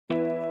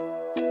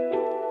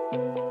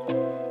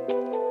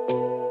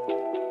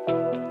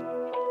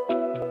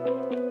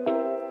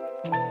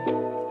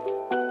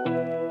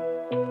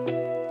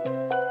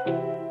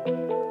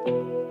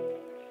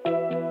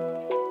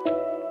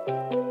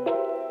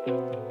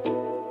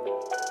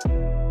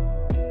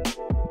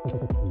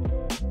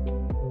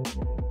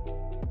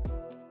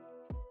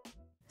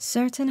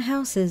Certain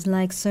houses,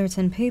 like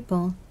certain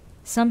people,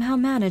 somehow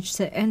manage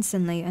to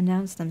instantly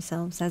announce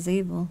themselves as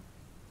evil.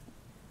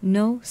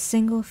 No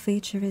single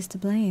feature is to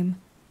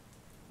blame.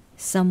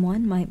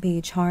 Someone might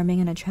be charming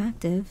and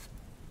attractive,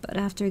 but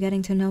after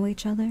getting to know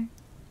each other,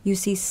 you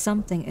see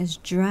something is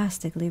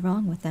drastically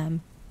wrong with them.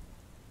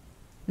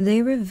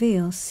 They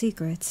reveal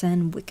secrets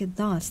and wicked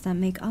thoughts that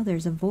make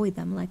others avoid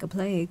them like a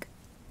plague.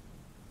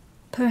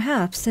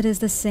 Perhaps it is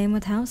the same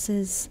with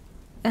houses,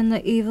 and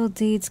the evil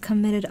deeds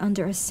committed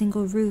under a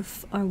single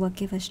roof are what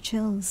give us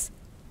chills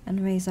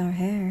and raise our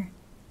hair.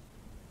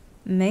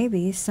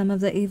 Maybe some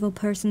of the evil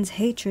person's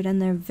hatred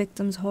and their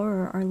victim's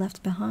horror are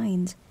left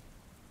behind.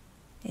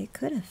 It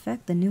could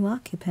affect the new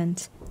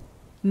occupant,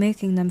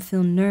 making them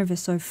feel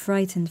nervous or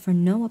frightened for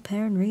no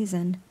apparent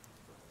reason.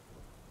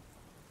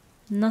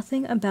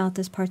 Nothing about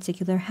this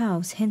particular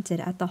house hinted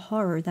at the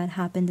horror that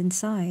happened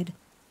inside.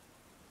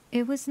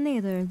 It was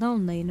neither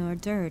lonely nor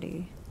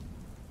dirty.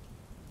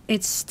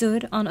 It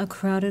stood on a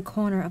crowded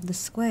corner of the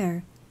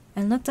square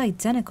and looked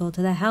identical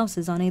to the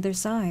houses on either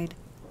side.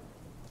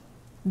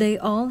 They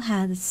all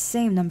had the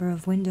same number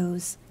of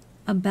windows,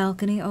 a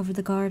balcony over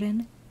the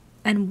garden,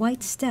 and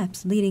white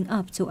steps leading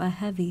up to a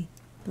heavy,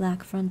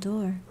 black front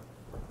door.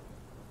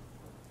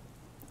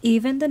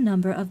 Even the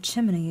number of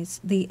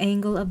chimneys, the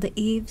angle of the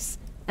eaves,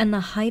 and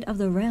the height of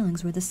the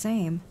railings were the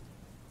same.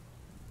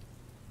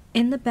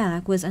 In the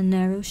back was a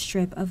narrow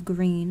strip of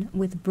green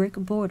with brick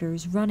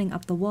borders running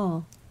up the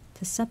wall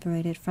to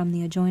separate it from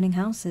the adjoining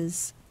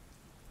houses.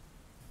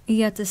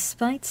 Yet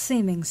despite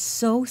seeming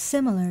so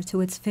similar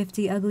to its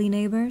 50 ugly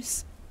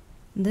neighbors,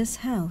 this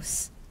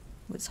house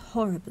was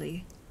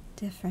horribly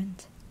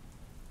different.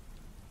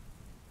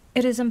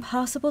 It is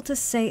impossible to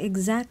say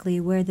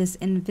exactly where this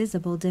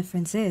invisible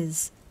difference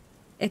is.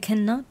 It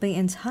cannot be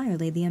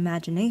entirely the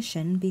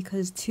imagination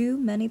because too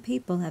many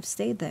people have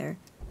stayed there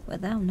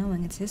without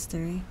knowing its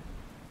history.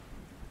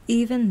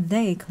 Even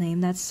they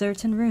claim that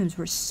certain rooms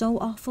were so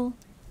awful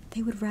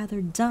they would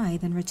rather die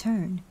than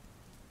return.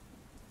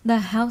 The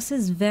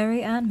house's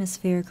very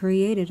atmosphere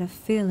created a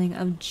feeling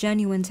of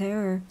genuine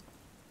terror.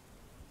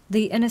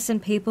 The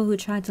innocent people who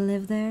tried to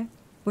live there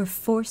were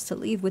forced to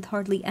leave with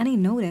hardly any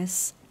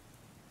notice.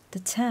 The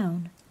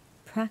town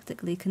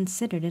practically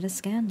considered it a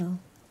scandal.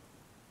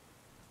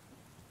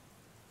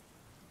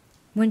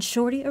 When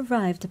Shorty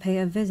arrived to pay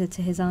a visit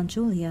to his Aunt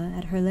Julia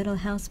at her little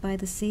house by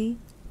the sea,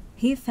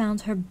 he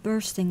found her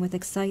bursting with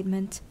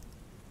excitement.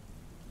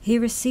 He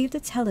received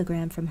a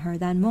telegram from her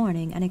that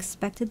morning and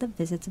expected the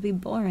visit to be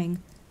boring,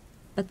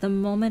 but the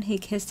moment he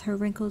kissed her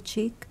wrinkled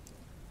cheek,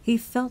 he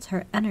felt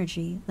her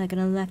energy like an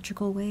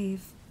electrical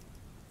wave.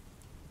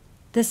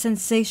 The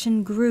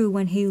sensation grew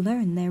when he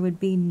learned there would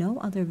be no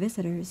other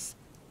visitors.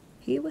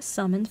 He was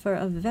summoned for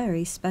a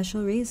very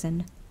special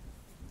reason.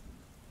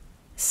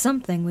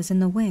 Something was in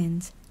the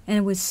wind, and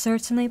it would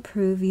certainly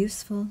prove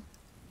useful.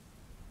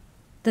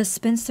 The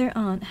spinster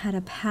aunt had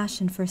a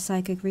passion for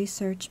psychic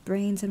research,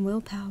 brains, and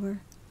willpower.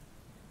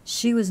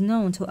 She was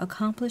known to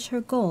accomplish her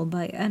goal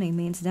by any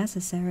means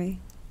necessary.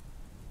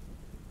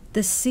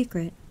 The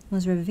secret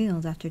was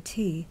revealed after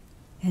tea,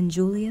 and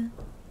Julia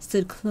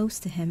stood close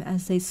to him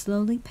as they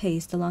slowly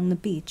paced along the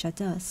beach at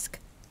dusk.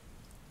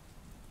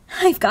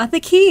 "I've got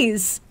the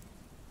keys,"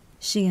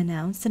 she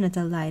announced in a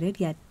delighted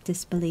yet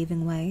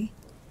disbelieving way.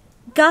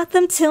 "Got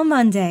them till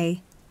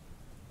Monday."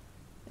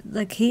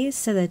 "The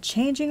keys to the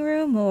changing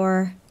room,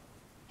 or?"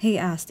 he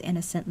asked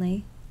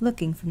innocently,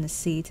 looking from the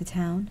sea to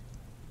town.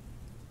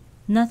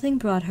 Nothing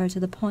brought her to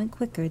the point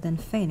quicker than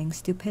feigning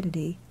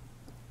stupidity.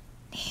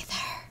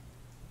 "Neither,"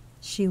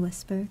 she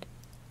whispered.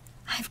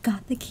 "I've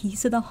got the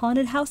keys to the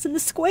haunted house in the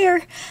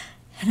square,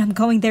 and I'm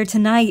going there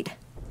tonight."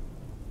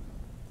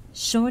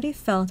 Shorty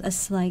felt a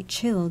slight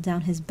chill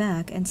down his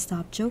back and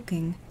stopped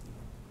joking.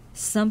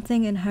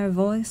 Something in her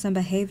voice and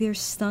behavior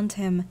stunned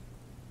him.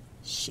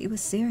 She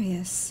was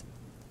serious.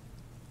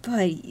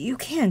 "But you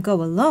can't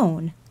go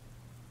alone,"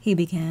 he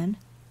began.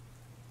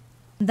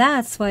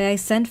 "That's why I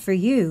sent for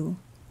you,"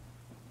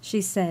 she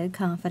said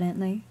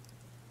confidently.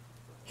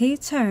 He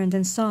turned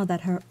and saw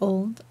that her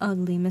old,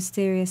 ugly,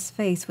 mysterious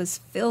face was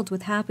filled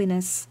with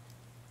happiness.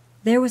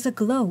 There was a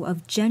glow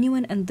of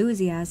genuine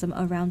enthusiasm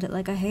around it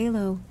like a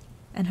halo,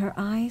 and her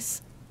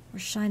eyes were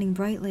shining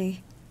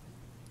brightly.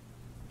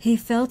 He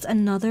felt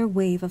another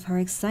wave of her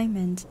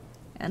excitement,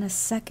 and a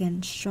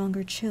second,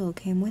 stronger chill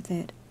came with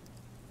it.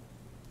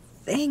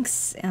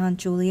 "Thanks, Aunt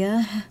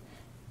Julia,"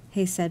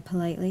 he said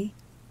politely.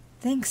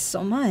 "Thanks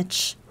so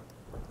much."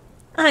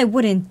 "I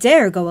wouldn't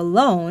dare go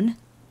alone,"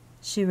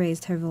 she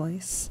raised her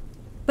voice.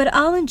 "But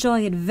I'll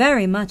enjoy it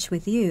very much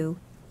with you.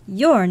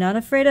 You're not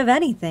afraid of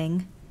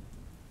anything."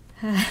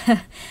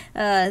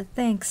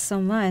 Thanks so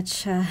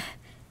much,"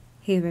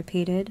 he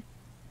repeated.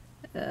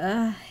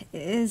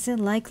 Is it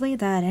likely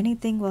that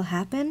anything will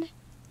happen?"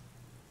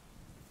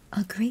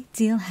 "A great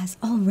deal has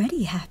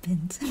already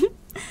happened,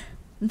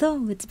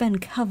 though it's been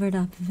covered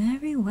up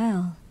very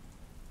well.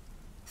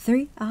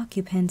 3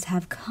 occupants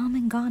have come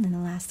and gone in the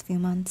last few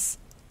months,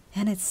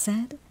 and it's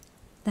said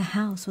the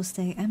house will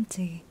stay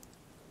empty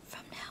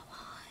from now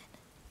on,"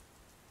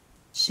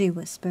 she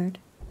whispered.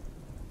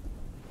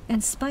 In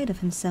spite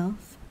of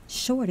himself,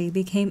 Shorty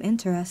became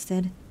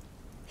interested.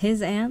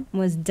 His aunt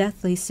was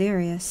deathly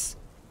serious.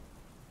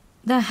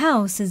 "The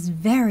house is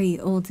very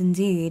old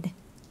indeed,"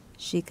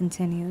 she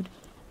continued,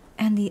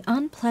 "and the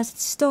unpleasant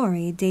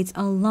story dates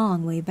a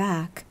long way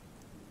back.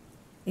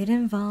 It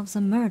involves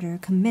a murder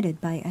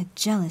committed by a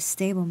jealous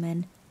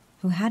stableman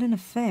who had an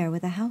affair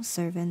with a house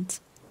servant.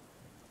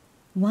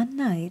 One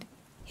night,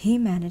 he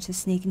managed to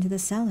sneak into the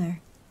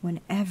cellar when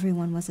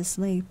everyone was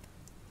asleep.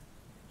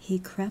 He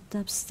crept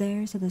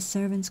upstairs to the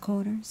servants'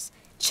 quarters,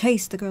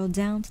 chased the girl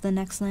down to the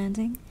next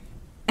landing,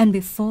 and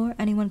before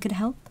anyone could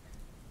help,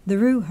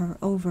 threw her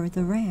over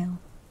the rail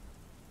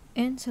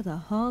into the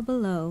hall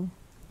below."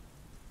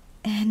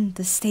 "And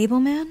the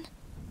stableman?"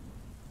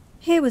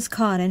 "He was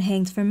caught and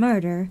hanged for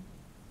murder,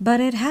 but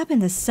it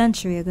happened a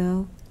century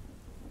ago.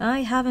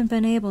 I haven't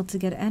been able to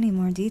get any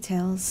more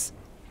details."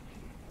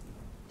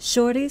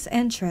 Shorty's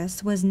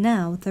interest was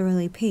now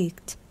thoroughly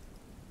piqued.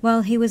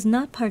 While he was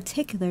not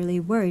particularly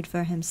worried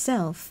for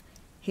himself,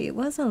 he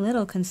was a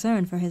little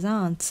concerned for his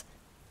aunt.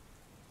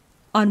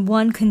 "On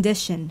one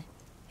condition,"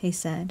 he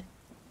said.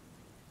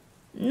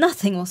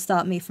 "Nothing will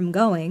stop me from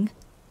going,"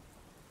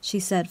 she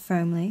said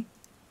firmly,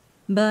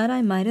 "but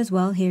I might as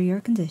well hear your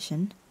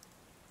condition."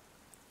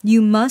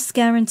 "You must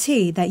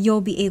guarantee that you'll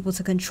be able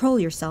to control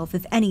yourself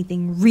if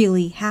anything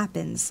really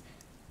happens,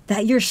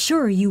 that you're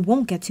sure you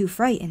won't get too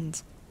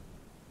frightened."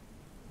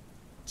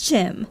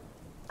 "Jim,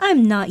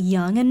 I'm not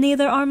young and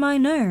neither are my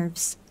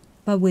nerves,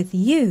 but with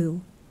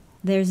you,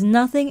 there's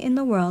nothing in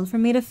the world for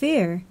me to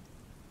fear,"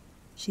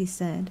 she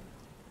said.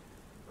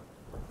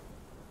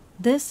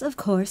 This, of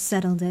course,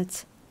 settled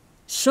it.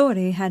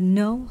 Shorty had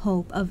no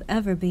hope of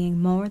ever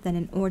being more than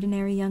an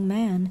ordinary young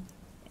man.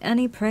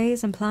 Any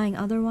praise implying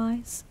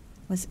otherwise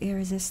was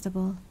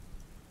irresistible.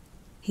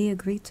 He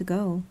agreed to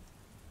go.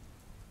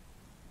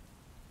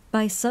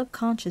 By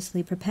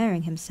subconsciously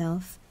preparing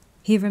himself,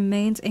 he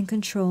remained in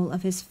control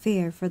of his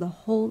fear for the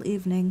whole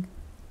evening.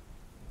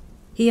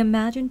 He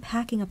imagined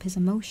packing up his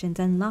emotions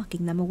and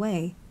locking them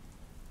away.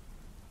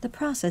 The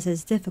process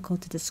is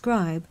difficult to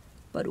describe,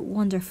 but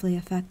wonderfully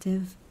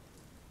effective.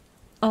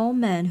 All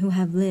men who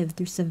have lived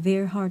through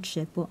severe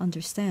hardship will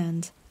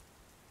understand.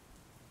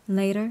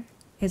 Later,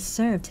 it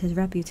served his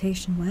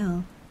reputation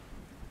well.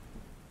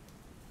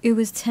 It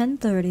was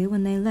 10:30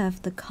 when they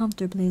left the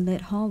comfortably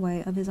lit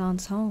hallway of his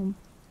aunt's home,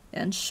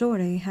 and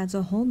Shorty had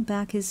to hold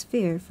back his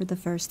fear for the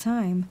first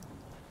time.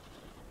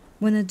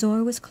 When the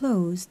door was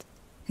closed,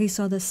 he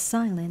saw the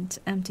silent,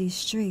 empty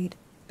street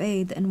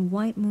bathed in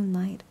white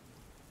moonlight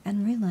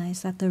and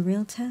realized that the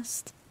real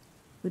test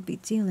would be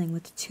dealing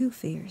with two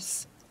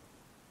fears.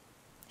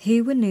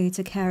 He would need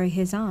to carry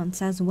his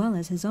aunt's as well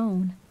as his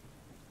own.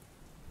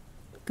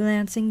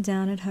 Glancing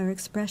down at her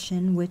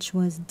expression, which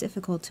was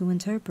difficult to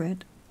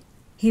interpret,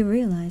 he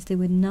realized it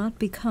would not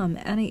become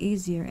any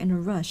easier in a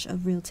rush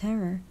of real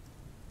terror.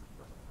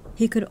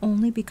 He could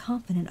only be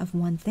confident of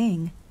one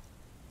thing: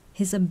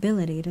 his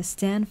ability to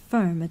stand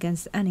firm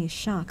against any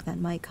shock that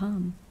might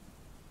come.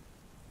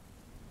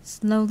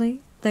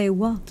 Slowly, they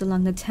walked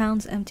along the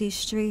town's empty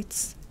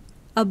streets.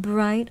 A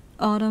bright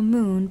autumn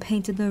moon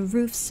painted the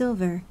roof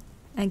silver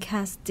and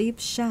cast deep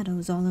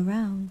shadows all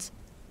around.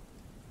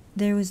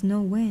 There was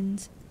no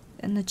wind,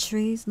 and the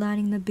trees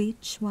lining the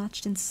beach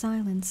watched in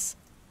silence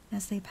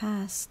as they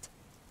passed.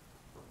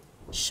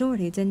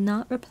 Shorty did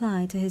not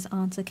reply to his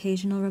aunt's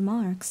occasional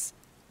remarks.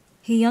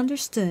 He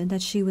understood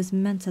that she was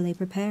mentally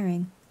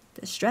preparing,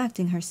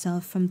 distracting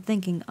herself from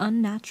thinking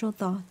unnatural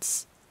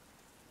thoughts.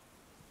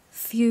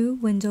 Few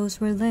windows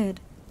were lit,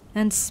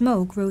 and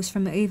smoke rose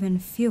from even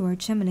fewer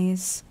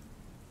chimneys.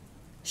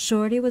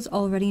 Shorty was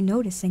already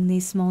noticing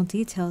these small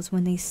details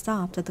when they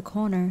stopped at the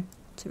corner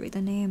to read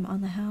the name on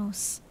the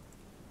house.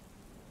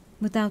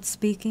 Without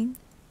speaking,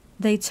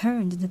 they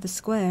turned into the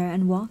square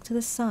and walked to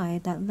the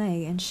side that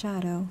lay in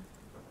shadow.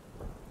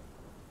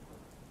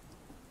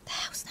 "The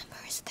house number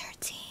is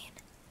 13,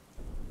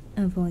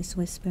 a voice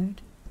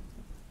whispered.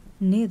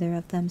 Neither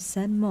of them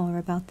said more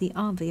about the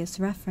obvious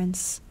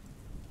reference.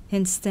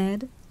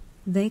 Instead,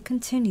 they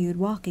continued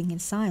walking in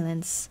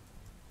silence.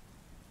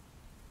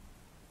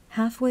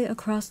 Halfway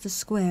across the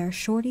square,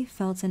 Shorty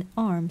felt an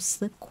arm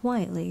slip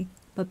quietly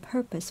but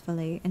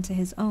purposefully into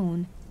his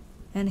own,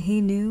 and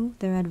he knew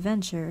their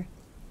adventure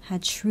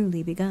had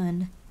truly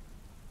begun.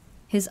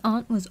 His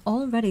aunt was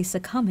already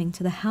succumbing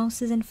to the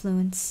house's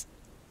influence.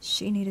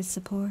 She needed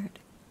support.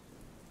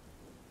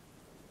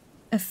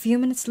 A few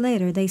minutes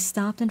later, they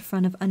stopped in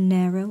front of a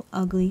narrow,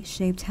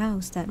 ugly-shaped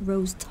house that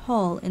rose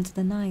tall into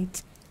the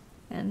night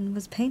and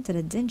was painted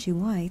a dingy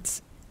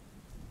white.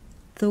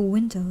 The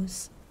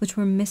windows, which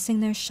were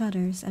missing their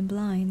shutters and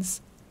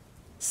blinds,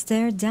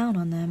 stared down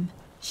on them,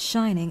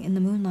 shining in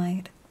the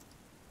moonlight.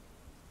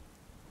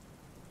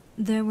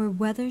 There were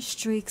weather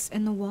streaks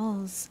in the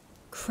walls,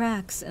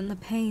 cracks in the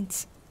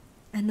paint,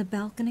 and the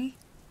balcony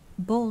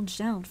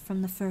bulged out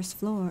from the first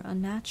floor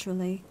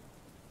unnaturally.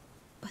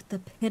 But the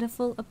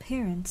pitiful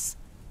appearance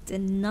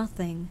did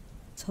nothing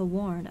to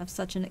warn of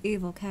such an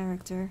evil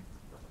character.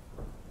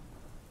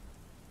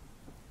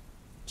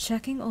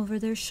 Checking over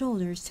their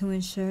shoulders to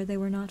ensure they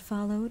were not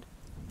followed,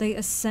 they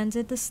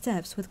ascended the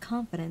steps with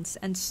confidence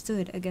and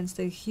stood against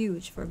a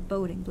huge,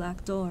 foreboding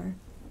black door.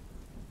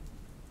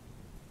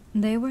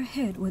 They were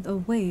hit with a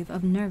wave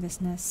of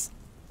nervousness,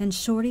 and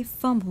Shorty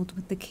fumbled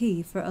with the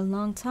key for a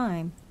long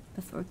time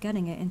before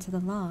getting it into the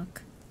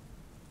lock.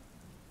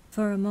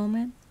 For a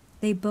moment,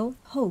 they both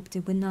hoped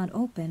it would not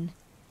open.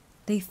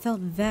 They felt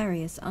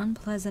various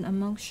unpleasant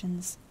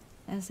emotions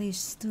as they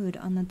stood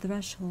on the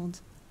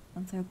threshold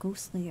of their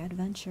ghostly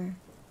adventure.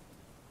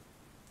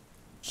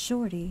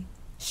 Shorty,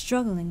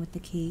 struggling with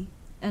the key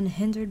and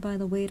hindered by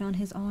the weight on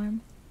his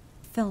arm,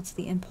 felt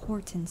the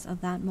importance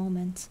of that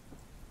moment.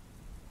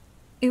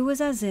 It was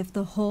as if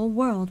the whole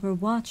world were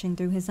watching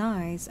through his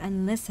eyes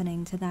and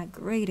listening to that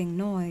grating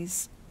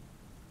noise.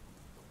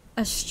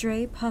 A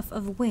stray puff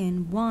of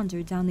wind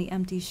wandered down the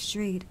empty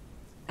street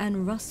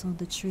and rustled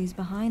the trees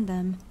behind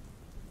them.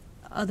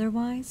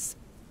 Otherwise,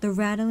 the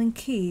rattling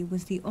key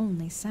was the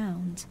only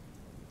sound.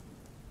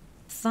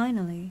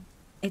 Finally,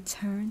 it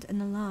turned in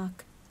the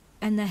lock,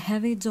 and the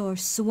heavy door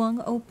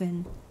swung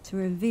open to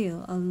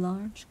reveal a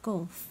large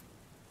gulf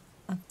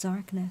of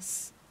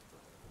darkness.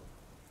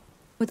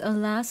 With a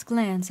last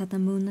glance at the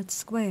moonlit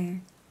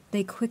square,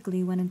 they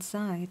quickly went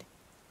inside,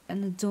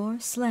 and the door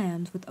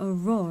slammed with a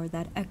roar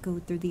that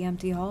echoed through the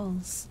empty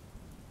halls.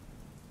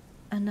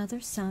 Another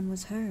sound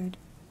was heard,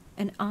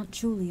 and Aunt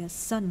Julia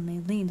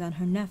suddenly leaned on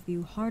her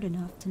nephew hard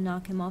enough to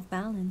knock him off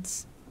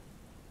balance.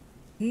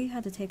 He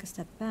had to take a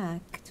step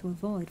back to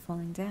avoid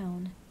falling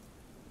down.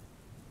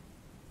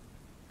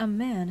 A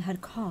man had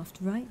coughed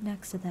right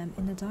next to them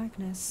in the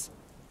darkness.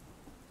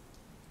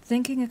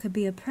 Thinking it could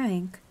be a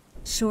prank,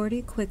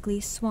 Shorty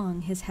quickly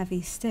swung his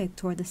heavy stick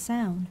toward the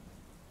sound,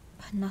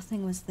 but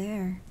nothing was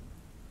there.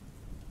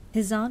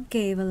 His aunt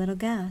gave a little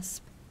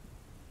gasp.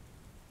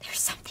 "There's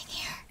something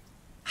here.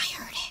 I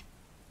heard it,"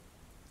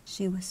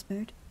 she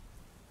whispered.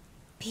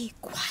 "Be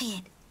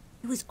quiet.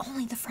 It was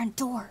only the front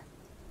door,"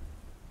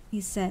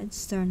 he said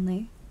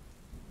sternly.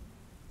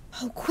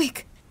 "Oh,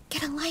 quick,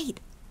 get a light,"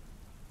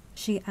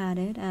 she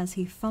added as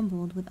he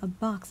fumbled with a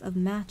box of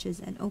matches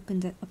and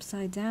opened it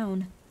upside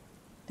down.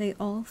 They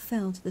all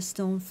fell to the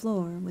stone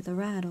floor with a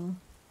rattle.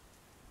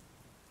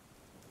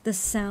 The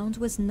sound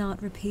was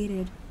not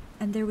repeated,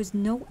 and there was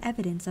no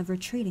evidence of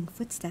retreating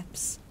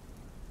footsteps.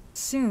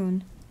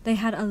 Soon, they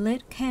had a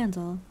lit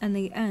candle and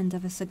the end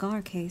of a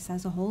cigar case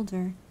as a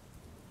holder.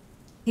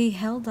 He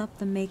held up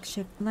the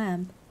makeshift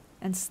lamp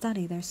and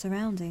studied their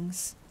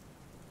surroundings.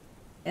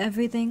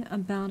 Everything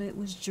about it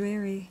was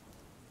dreary.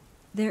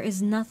 There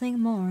is nothing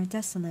more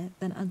desolate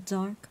than a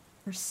dark,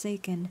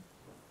 forsaken,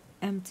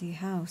 empty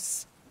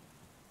house.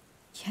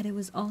 Yet it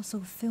was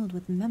also filled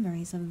with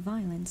memories of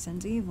violence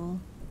and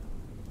evil.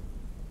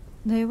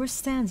 They were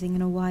standing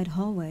in a wide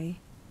hallway.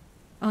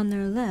 On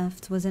their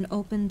left was an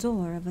open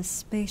door of a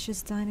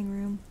spacious dining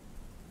room,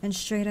 and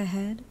straight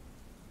ahead,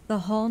 the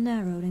hall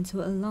narrowed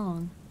into a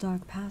long,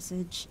 dark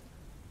passage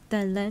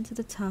that led to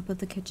the top of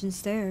the kitchen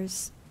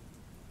stairs.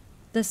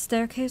 The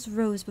staircase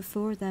rose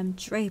before them,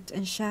 draped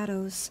in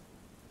shadows,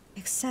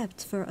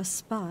 except for a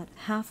spot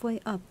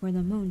halfway up where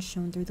the moon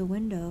shone through the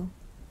window.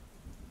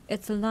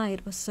 Its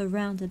light was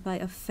surrounded by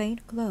a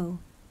faint glow,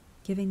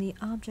 giving the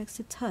objects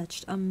it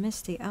touched a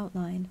misty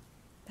outline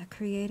that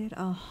created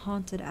a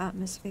haunted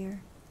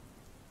atmosphere,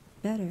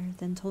 better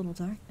than total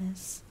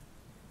darkness.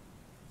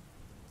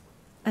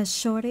 As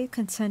Shorty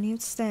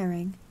continued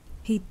staring,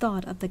 he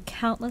thought of the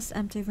countless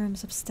empty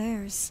rooms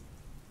upstairs,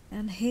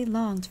 and he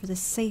longed for the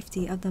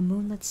safety of the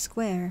moonlit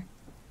square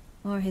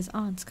or his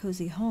aunt's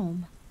cozy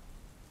home.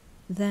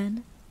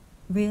 Then,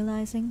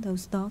 realizing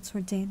those thoughts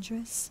were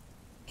dangerous,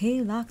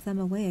 he locked them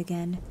away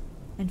again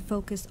and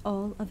focused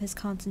all of his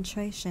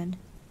concentration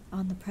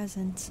on the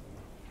present.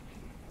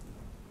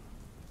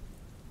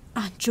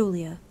 "Aunt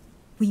Julia,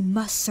 we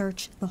must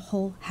search the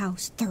whole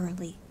house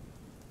thoroughly,"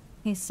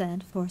 he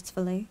said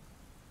forcefully.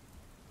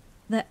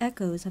 The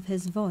echoes of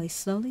his voice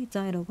slowly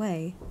died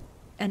away,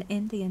 and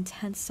in the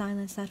intense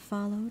silence that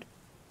followed,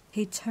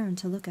 he turned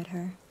to look at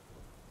her.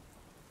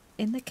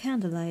 In the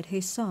candlelight,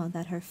 he saw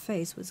that her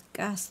face was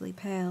ghastly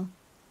pale,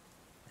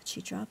 but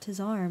she dropped his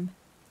arm,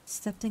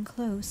 stepped in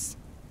close,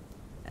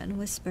 and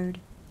whispered,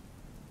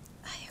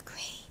 "I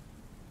agree.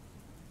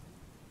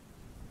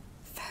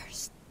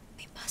 First,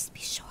 we must be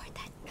sure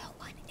that no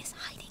one is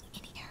hiding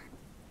in here."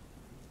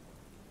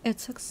 It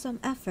took some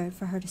effort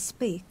for her to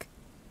speak,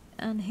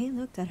 and he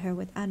looked at her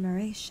with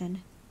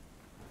admiration.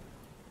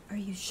 "Are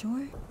you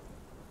sure?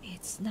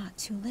 It's not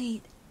too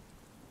late."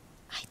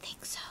 "I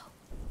think so,"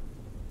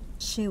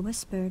 she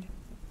whispered,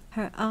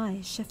 her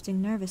eyes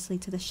shifting nervously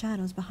to the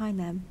shadows behind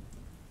them.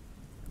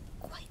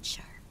 "Quite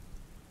sure.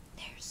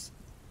 There's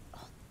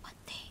only one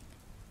thing."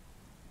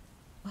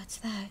 "What's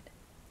that?"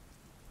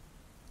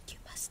 "You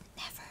must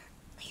never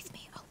leave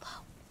me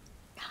alone,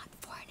 not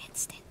for an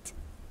instant.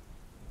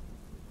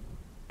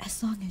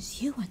 As long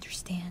as you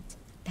understand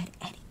that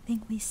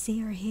anything we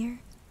see or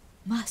hear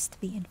must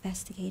be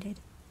investigated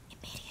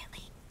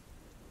immediately.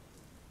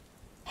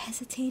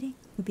 Hesitating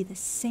would be the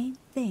same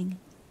thing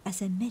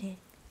as admitting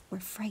we're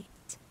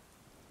frightened,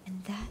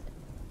 And that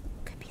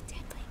could be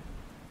deadly.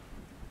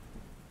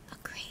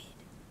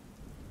 Agreed,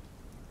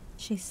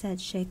 she said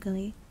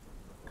shakily.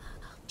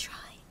 I'll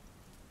try.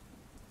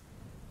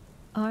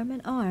 Arm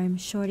in arm,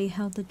 Shorty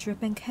held the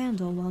dripping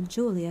candle while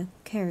Julia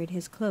carried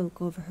his cloak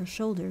over her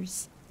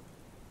shoulders.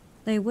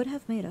 They would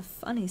have made a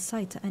funny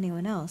sight to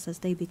anyone else as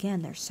they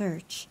began their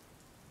search.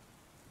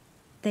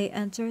 They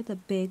entered the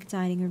big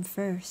dining room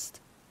first,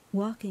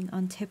 walking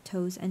on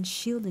tiptoes and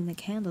shielding the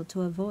candle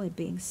to avoid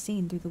being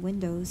seen through the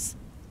windows.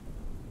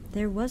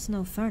 There was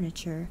no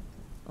furniture,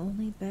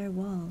 only bare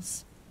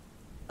walls,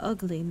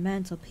 ugly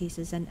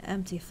mantelpieces and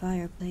empty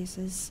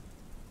fireplaces.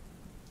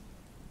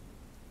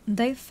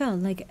 They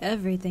felt like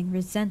everything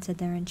resented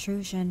their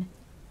intrusion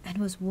and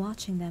was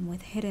watching them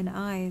with hidden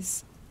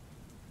eyes.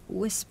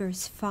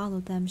 Whispers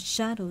followed them,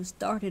 shadows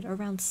darted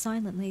around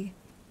silently,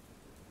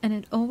 and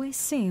it always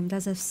seemed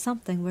as if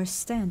something were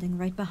standing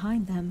right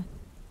behind them,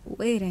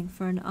 waiting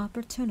for an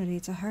opportunity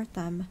to hurt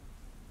them.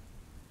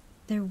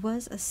 There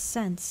was a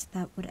sense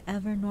that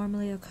whatever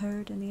normally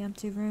occurred in the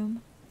empty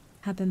room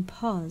had been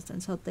paused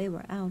until they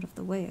were out of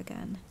the way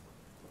again.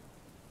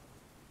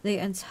 The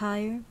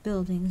entire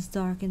building's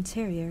dark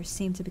interior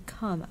seemed to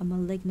become a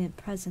malignant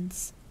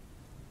presence.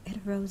 It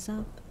rose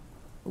up,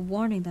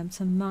 warning them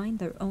to mind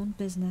their own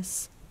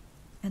business,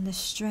 and the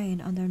strain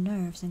on their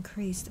nerves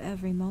increased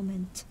every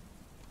moment.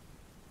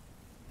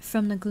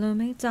 From the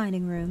gloomy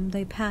dining room,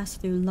 they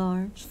passed through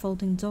large,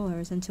 folding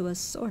doors into a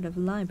sort of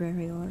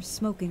library or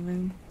smoking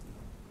room.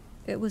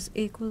 It was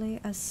equally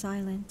as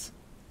silent,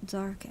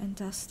 dark and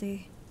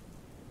dusty.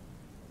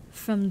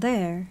 From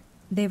there,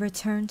 they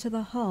returned to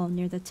the hall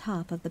near the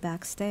top of the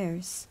back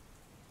stairs.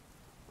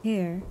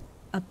 Here,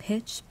 a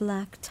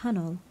pitch-black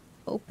tunnel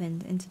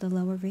opened into the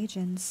lower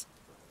regions,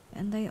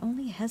 and they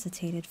only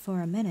hesitated for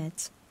a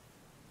minute.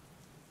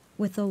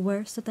 With the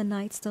worst of the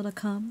night still to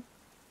come,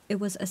 it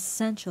was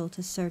essential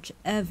to search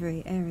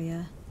every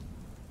area.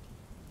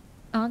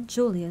 Aunt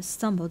Julia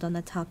stumbled on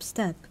the top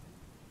step.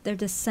 Their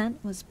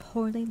descent was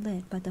poorly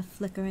lit by the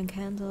flickering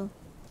candle,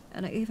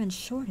 and even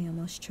Shorty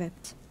almost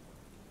tripped.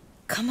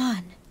 "Come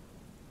on,"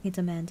 he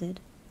demanded,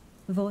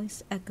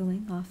 voice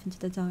echoing off into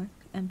the dark,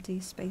 empty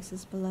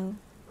spaces below.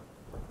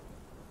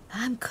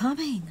 "I'm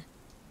coming,"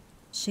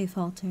 she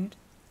faltered,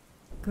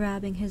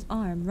 grabbing his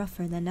arm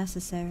rougher than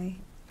necessary.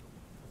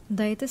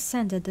 They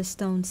descended the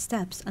stone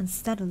steps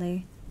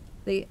unsteadily.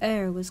 The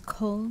air was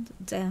cold,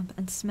 damp,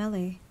 and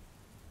smelly.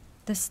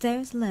 The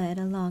stairs led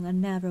along a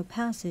narrow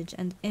passage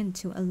and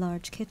into a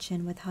large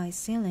kitchen with high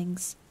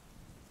ceilings.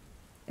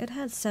 It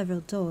had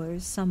several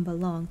doors, some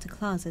belonged to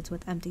closets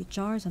with empty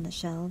jars on the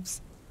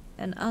shelves,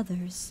 and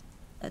others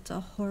led to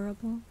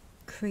horrible,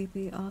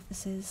 creepy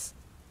offices,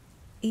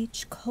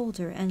 each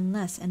colder and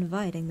less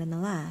inviting than the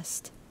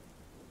last.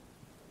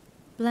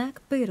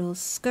 Black beetles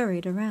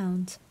scurried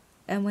around,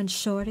 and when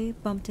Shorty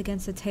bumped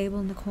against a table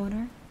in the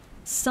corner,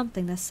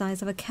 something the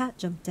size of a cat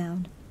jumped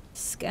down,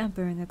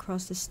 scampering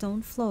across the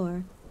stone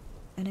floor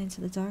and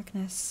into the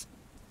darkness.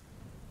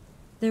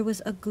 There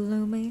was a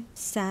gloomy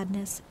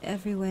sadness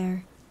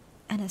everywhere,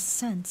 and a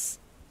sense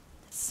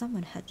that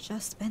someone had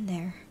just been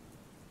there.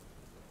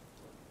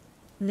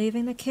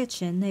 Leaving the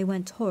kitchen, they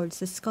went towards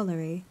the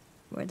scullery,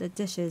 where the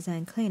dishes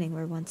and cleaning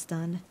were once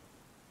done.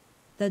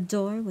 The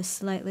door was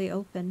slightly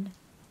open,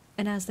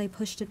 and as they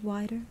pushed it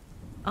wider,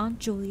 Aunt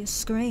Julia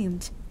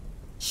screamed.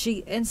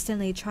 She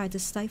instantly tried to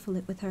stifle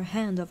it with her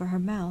hand over her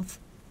mouth.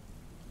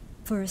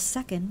 For a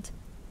second,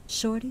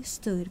 Shorty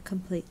stood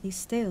completely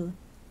still,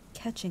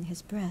 catching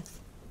his breath.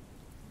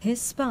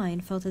 His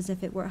spine felt as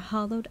if it were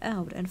hollowed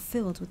out and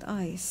filled with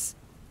ice.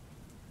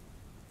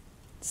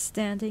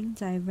 Standing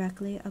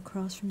directly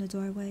across from the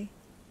doorway,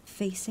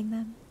 facing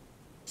them,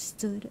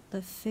 stood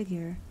the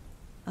figure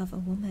of a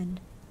woman.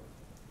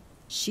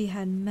 She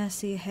had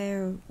messy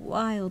hair,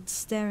 wild,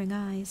 staring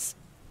eyes,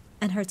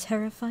 and her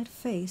terrified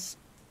face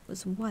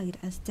was white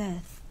as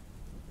death.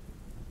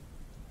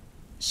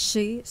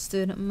 She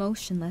stood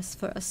motionless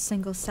for a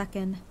single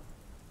second.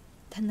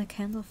 Then the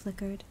candle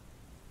flickered,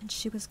 and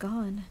she was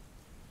gone.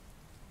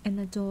 In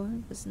the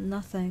door was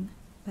nothing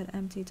but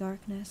empty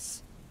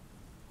darkness.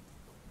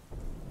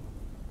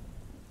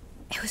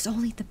 "It was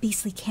only the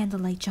beastly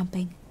candlelight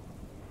jumping,"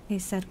 he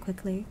said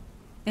quickly,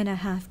 in a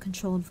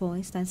half-controlled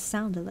voice that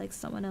sounded like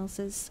someone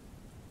else's.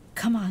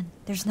 "Come on,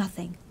 there's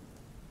nothing."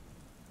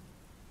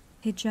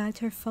 He dragged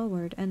her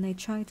forward, and they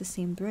tried to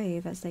seem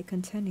brave as they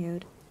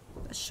continued,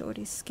 but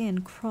Shorty's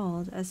skin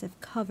crawled as if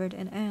covered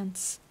in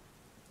ants.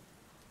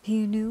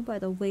 He knew by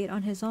the weight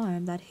on his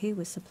arm that he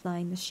was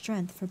supplying the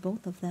strength for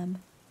both of them.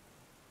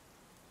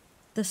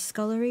 The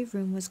scullery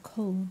room was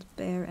cold,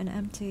 bare, and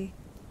empty,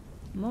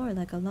 more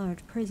like a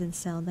large prison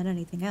cell than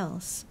anything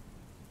else.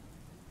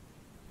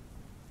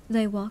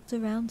 They walked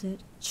around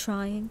it,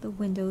 trying the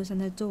windows and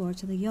the door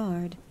to the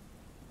yard,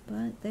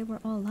 but they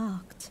were all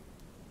locked.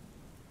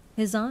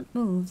 His aunt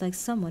moved like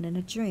someone in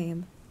a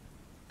dream.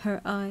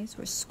 Her eyes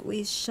were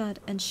squeezed shut,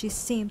 and she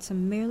seemed to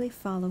merely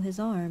follow his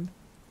arm.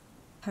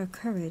 Her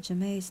courage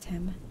amazed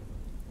him.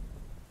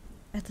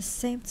 At the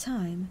same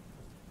time,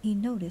 he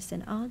noticed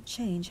an odd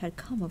change had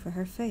come over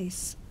her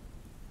face.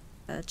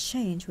 a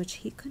change which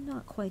he could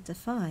not quite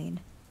define.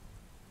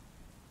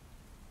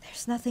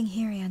 "There's nothing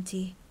here,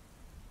 Auntie,"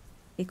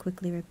 he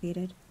quickly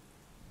repeated.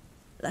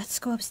 "Let's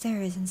go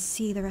upstairs and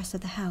see the rest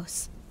of the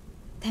house.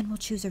 Then we'll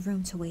choose a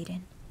room to wait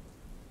in."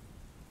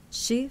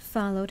 She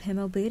followed him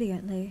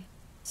obediently,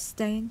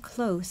 staying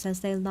close as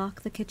they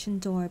locked the kitchen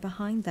door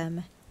behind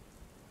them.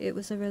 It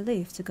was a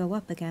relief to go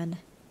up again.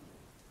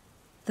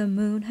 The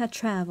moon had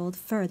traveled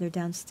further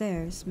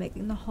downstairs,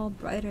 making the hall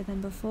brighter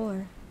than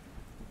before.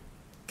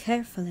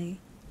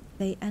 Carefully,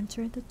 they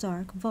entered the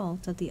dark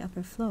vault of the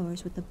upper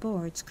floors with the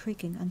boards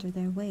creaking under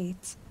their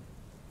weight.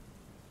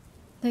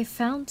 They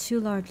found 2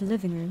 large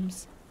living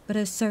rooms, but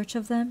a search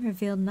of them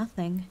revealed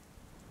nothing.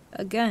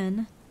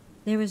 Again,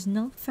 there was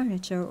no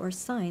furniture or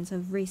signs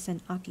of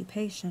recent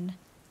occupation.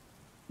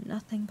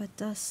 Nothing but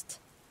dust,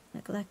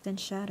 neglect, and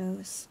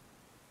shadows.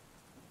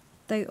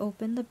 They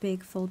opened the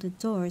big folded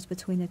doors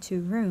between the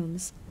 2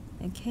 rooms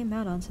and came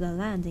out onto the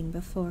landing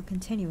before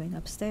continuing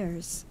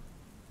upstairs.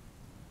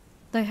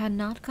 They had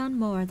not gone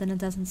more than a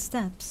dozen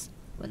steps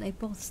when they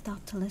both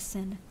stopped to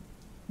listen,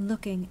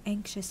 looking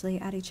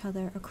anxiously at each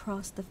other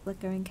across the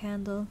flickering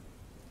candle.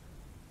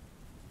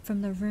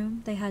 From the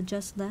room they had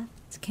just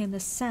left came the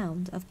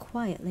sound of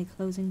quietly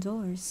closing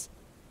doors.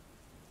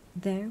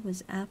 There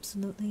was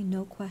absolutely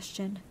no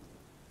question.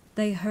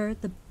 They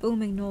heard the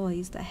booming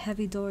noise the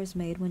heavy doors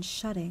made when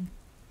shutting,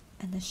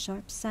 and the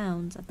sharp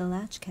sounds of the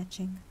latch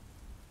catching.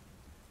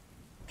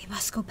 "We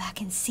must go back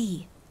and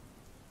see,"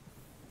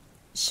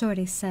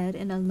 Shorty said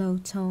in a low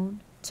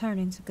tone,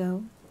 turning to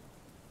go.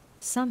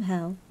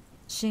 Somehow,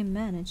 she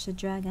managed to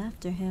drag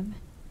after him,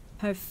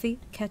 her feet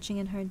catching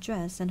in her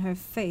dress and her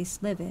face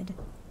livid.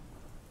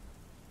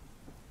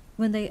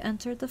 When they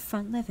entered the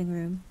front living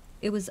room,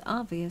 it was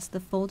obvious the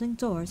folding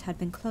doors had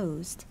been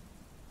closed.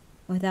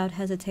 Without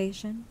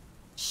hesitation,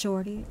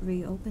 Shorty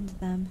reopened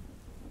them.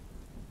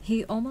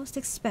 He almost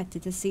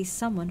expected to see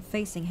someone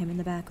facing him in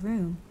the back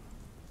room,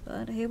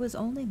 but he was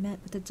only met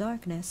with the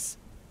darkness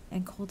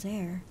and cold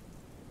air.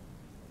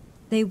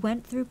 They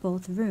went through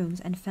both rooms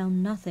and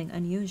found nothing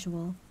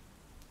unusual.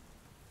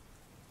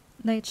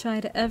 They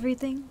tried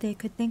everything they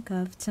could think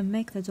of to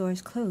make the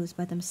doors close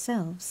by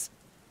themselves,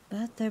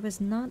 but there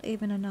was not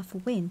even enough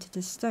wind to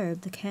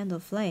disturb the candle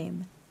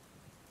flame.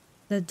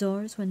 The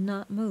doors would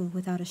not move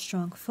without a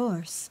strong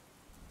force,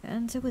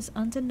 and it was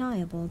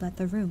undeniable that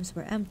the rooms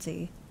were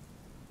empty,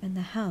 and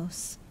the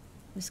house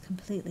was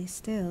completely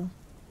still.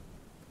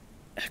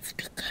 "It's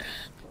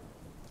beginning."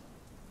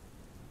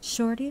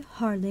 Shorty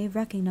hardly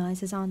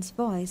recognized his aunt's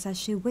voice as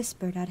she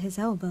whispered at his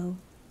elbow.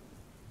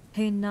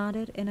 He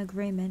nodded in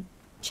agreement,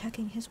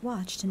 checking his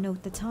watch to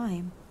note the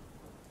time.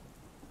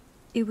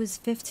 It was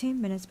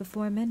 15 minutes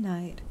before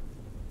midnight.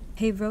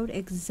 He wrote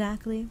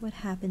exactly what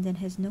happened in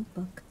his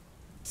notebook,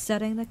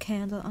 setting the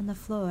candle on the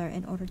floor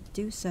in order to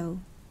do so.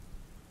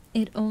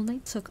 It only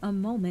took a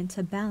moment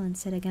to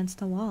balance it against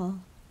the wall.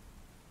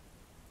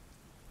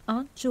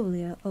 Aunt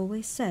Julia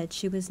always said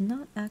she was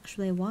not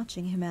actually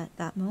watching him at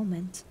that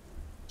moment.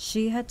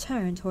 She had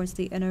turned towards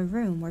the inner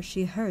room where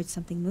she heard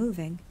something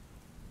moving,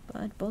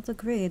 but both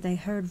agreed they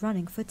heard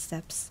running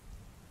footsteps,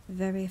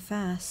 very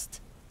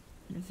fast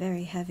and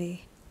very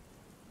heavy.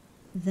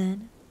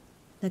 Then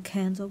the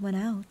candle went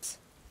out.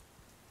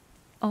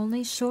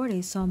 Only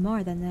Shorty saw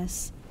more than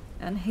this,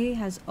 and he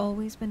has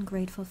always been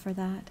grateful for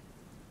that.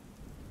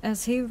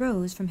 As he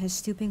rose from his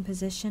stooping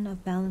position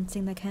of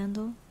balancing the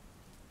candle,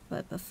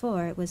 but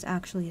before it was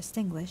actually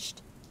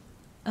extinguished,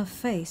 a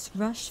face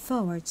rushed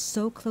forward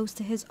so close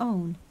to his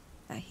own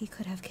that he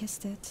could have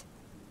kissed it.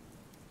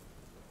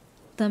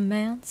 The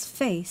man's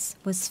face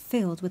was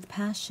filled with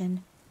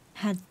passion,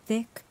 had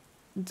thick,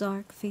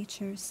 dark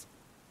features,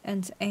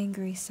 and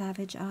angry,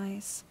 savage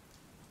eyes.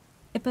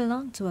 It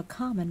belonged to a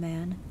common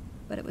man,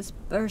 but it was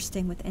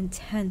bursting with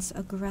intense,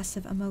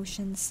 aggressive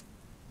emotions.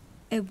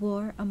 It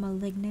wore a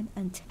malignant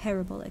and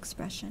terrible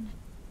expression.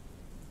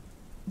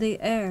 The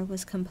air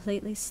was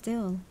completely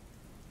still.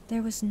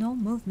 There was no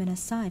movement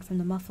aside from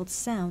the muffled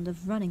sound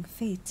of running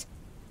feet,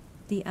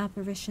 the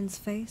apparition's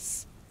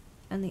face,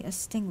 and the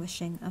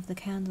extinguishing of the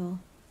candle.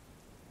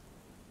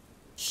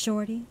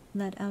 Shorty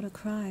let out a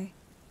cry,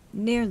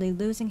 nearly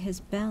losing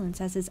his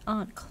balance as his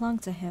aunt clung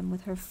to him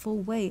with her full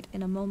weight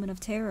in a moment of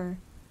terror.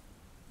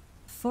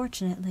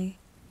 Fortunately,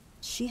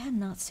 she had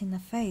not seen the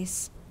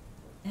face,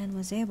 and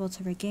was able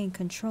to regain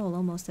control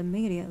almost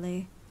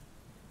immediately.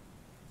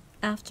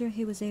 After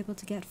he was able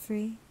to get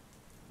free,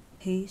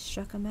 he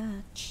struck a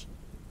match.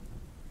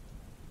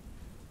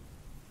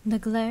 The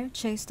glare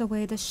chased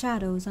away the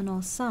shadows on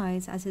all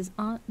sides as his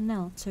aunt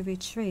knelt to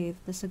retrieve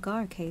the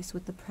cigar case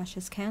with the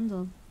precious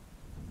candle.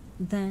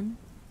 Then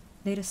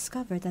they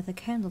discovered that the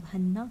candle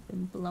had not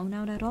been blown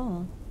out at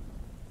all.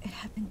 It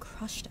had been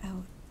crushed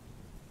out.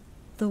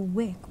 The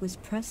wick was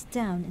pressed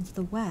down into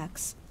the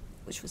wax,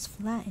 which was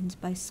flattened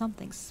by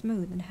something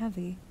smooth and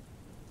heavy.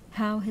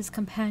 How his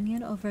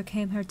companion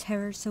overcame her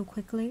terror so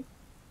quickly,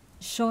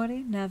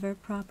 Shorty never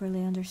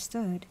properly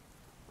understood.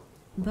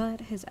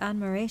 But his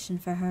admiration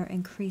for her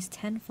increased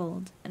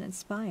tenfold and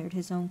inspired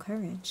his own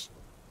courage.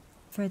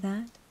 For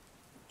that,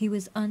 he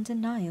was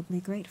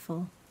undeniably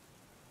grateful.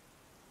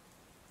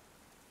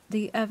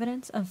 The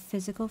evidence of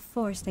physical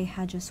force they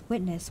had just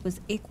witnessed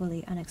was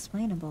equally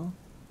unexplainable.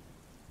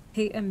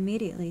 He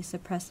immediately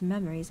suppressed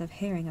memories of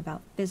hearing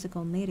about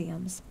physical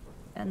mediums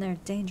and their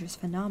dangerous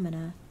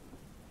phenomena.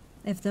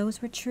 If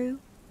those were true,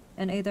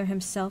 and either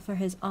himself or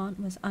his aunt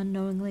was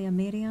unknowingly a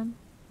medium,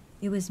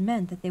 it was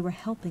meant that they were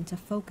helping to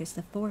focus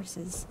the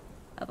forces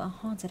of a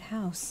haunted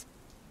house,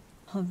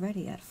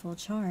 already at full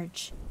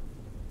charge.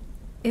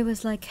 It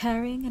was like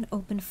carrying an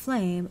open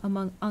flame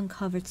among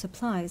uncovered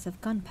supplies of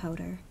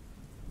gunpowder.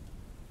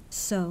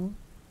 So,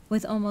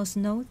 with almost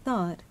no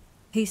thought,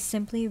 he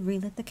simply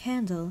relit the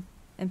candle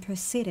and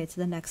proceeded to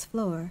the next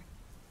floor.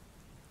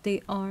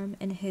 The arm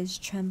in his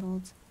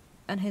trembled,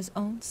 and his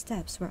own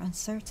steps were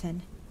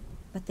uncertain,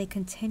 but they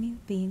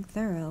continued being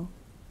thorough.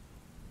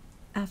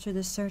 After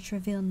the search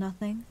revealed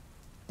nothing,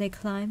 they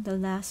climbed the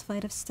last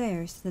flight of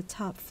stairs to the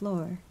top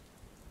floor.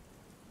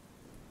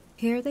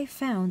 Here they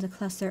found a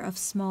cluster of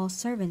small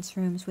servants'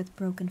 rooms with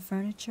broken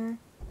furniture,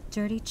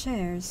 dirty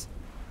chairs,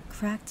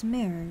 cracked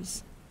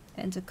mirrors,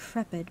 and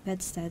decrepit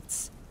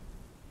bedsteads.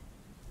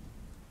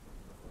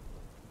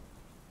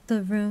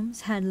 The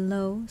rooms had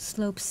low,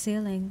 sloped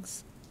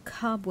ceilings,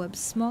 cobwebs,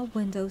 small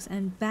windows,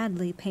 and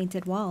badly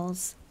painted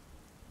walls.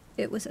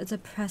 It was a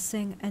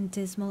depressing and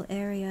dismal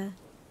area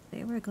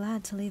they were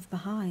glad to leave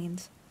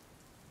behind.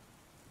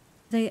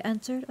 They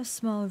entered a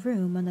small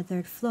room on the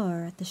 3rd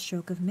floor at the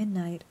stroke of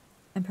midnight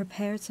and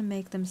prepared to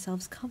make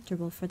themselves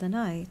comfortable for the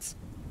night.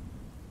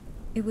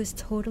 It was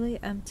totally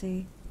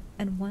empty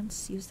and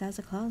once used as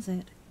a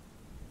closet.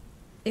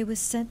 It was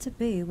said to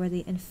be where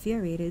the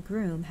infuriated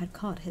groom had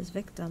caught his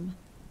victim.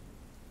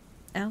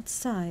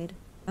 Outside,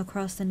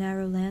 across the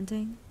narrow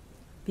landing,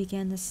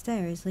 began the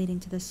stairs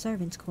leading to the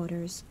servants'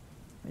 quarters,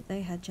 where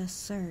they had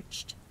just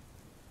searched.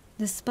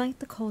 Despite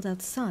the cold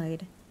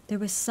outside, there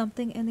was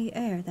something in the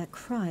air that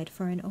cried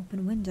for an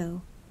open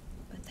window,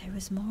 but there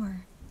was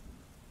more.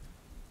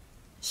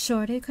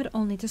 Shorty could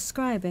only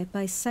describe it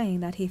by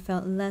saying that he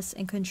felt less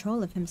in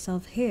control of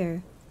himself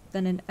here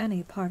than in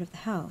any part of the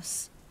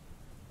house.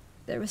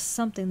 There was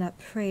something that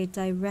preyed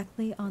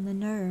directly on the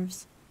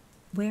nerves,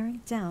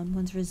 wearing down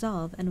one's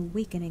resolve and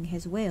weakening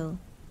his will.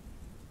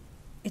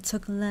 It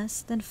took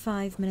less than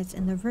 5 minutes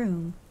in the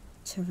room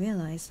to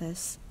realize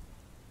this,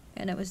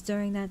 and it was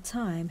during that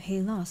time he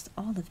lost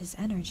all of his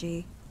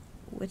energy,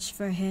 which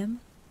for him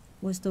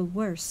was the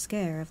worst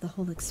scare of the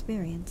whole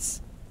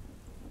experience.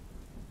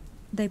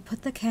 They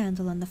put the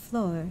candle on the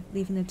floor,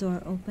 leaving the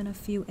door open a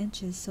few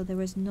inches so there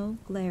was no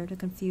glare to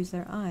confuse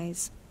their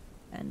eyes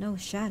and no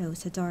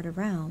shadows to dart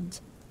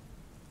around.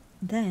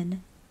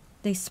 Then,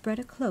 they spread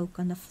a cloak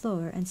on the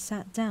floor and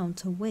sat down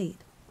to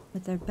wait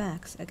with their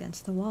backs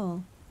against the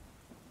wall.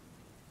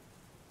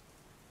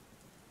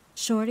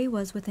 Shorty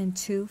was within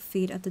 2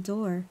 feet of the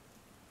door.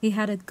 He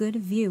had a good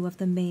view of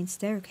the main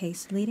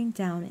staircase leading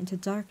down into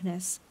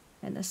darkness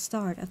and the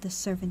start of the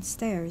servants'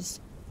 stairs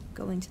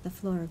going to the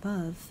floor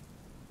above.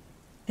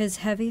 His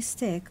heavy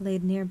stick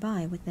laid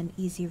nearby within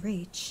easy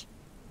reach.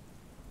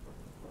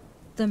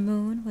 The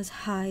moon was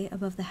high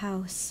above the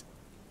house.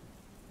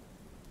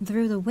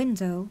 Through the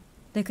window,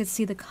 they could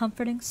see the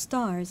comforting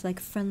stars like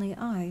friendly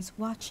eyes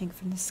watching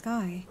from the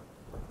sky.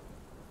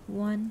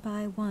 One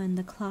by one,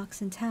 the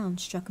clocks in town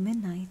struck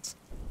midnight,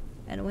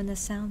 and when the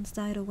sounds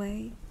died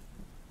away,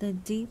 the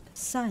deep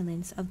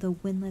silence of the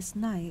windless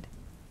night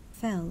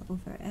fell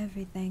over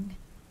everything.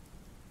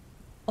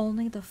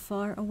 Only the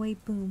far-away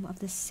boom of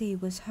the sea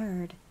was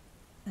heard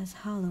as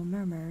hollow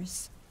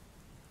murmurs.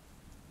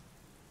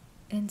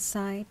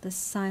 Inside, the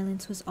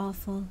silence was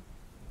awful.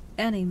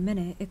 Any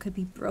minute it could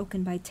be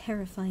broken by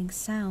terrifying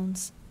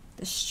sounds.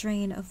 The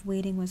strain of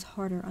waiting was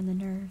harder on the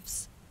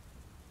nerves.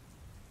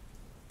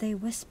 They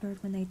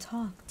whispered when they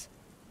talked,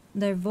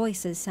 their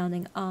voices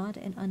sounding odd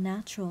and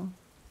unnatural.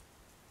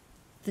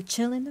 The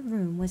chill in the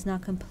room was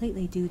not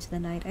completely due to the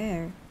night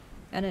air,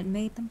 and it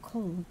made them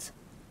cold.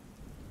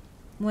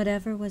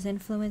 Whatever was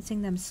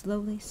influencing them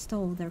slowly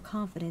stole their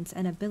confidence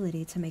and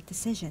ability to make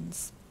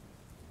decisions.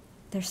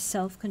 Their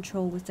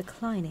self-control was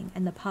declining,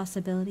 and the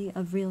possibility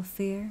of real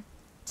fear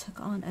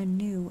took on a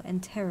new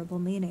and terrible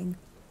meaning.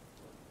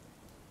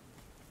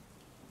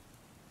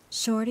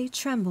 Shorty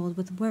trembled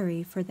with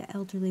worry for the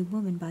elderly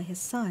woman by his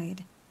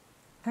side.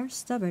 Her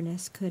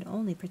stubbornness could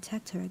only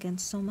protect her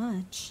against so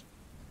much.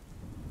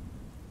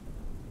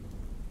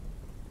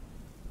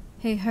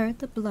 He heard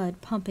the blood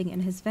pumping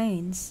in his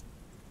veins.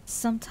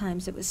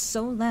 Sometimes it was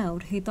so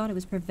loud he thought it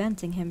was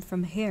preventing him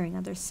from hearing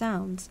other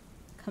sounds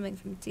coming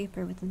from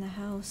deeper within the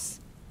house.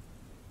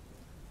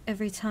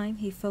 Every time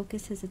he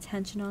focused his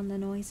attention on the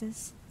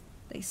noises,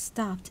 they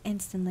stopped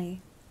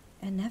instantly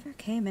and never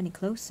came any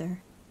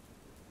closer.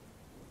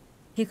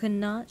 He could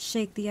not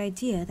shake the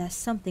idea that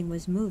something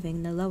was moving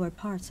in the lower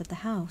parts of the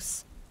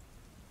house.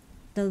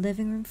 The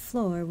living room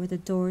floor, where the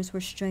doors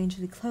were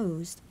strangely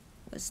closed,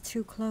 was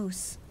too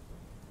close.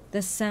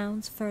 The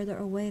sounds further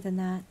away than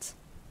that.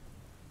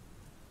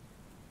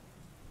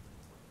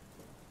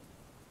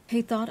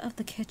 He thought of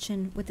the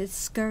kitchen with its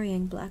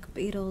scurrying black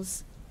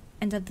beetles,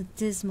 and of the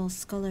dismal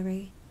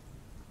scullery,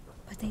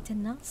 but they did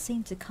not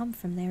seem to come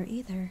from there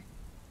either.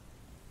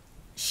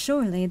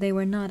 Surely they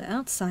were not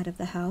outside of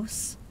the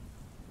house.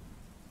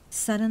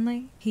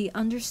 Suddenly, he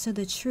understood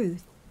the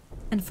truth,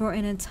 and for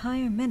an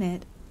entire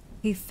minute,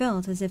 he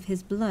felt as if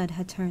his blood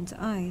had turned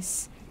to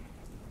ice.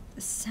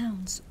 The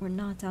sounds were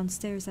not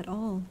downstairs at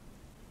all.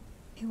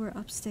 They were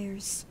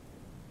upstairs.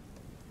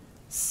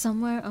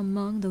 Somewhere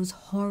among those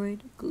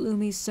horrid,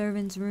 gloomy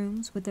servants'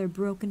 rooms with their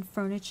broken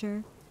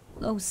furniture,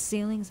 low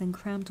ceilings and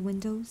cramped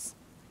windows,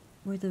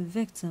 where the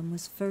victim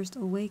was first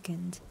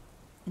awakened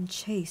and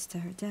chased to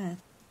her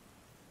death.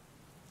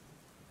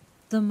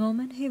 The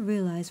moment he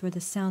realized where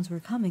the sounds were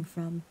coming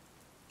from,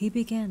 he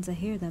began to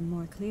hear them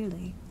more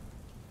clearly.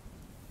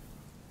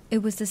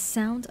 It was the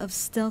sound of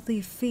stealthy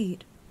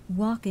feet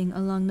walking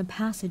along the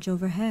passage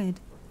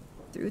overhead,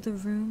 through the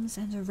rooms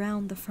and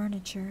around the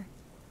furniture.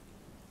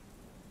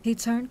 He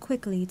turned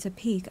quickly to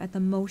peek at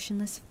the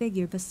motionless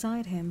figure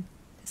beside him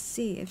to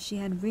see if she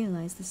had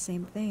realized the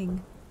same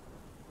thing.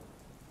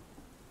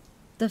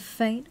 The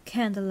faint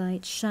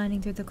candlelight shining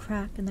through the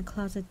crack in the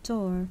closet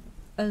door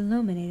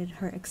illuminated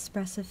her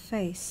expressive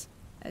face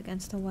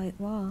against the white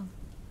wall.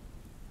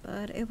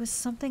 But it was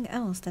something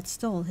else that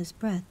stole his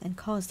breath and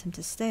caused him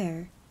to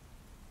stare.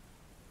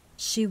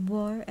 She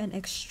wore an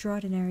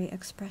extraordinary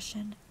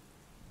expression.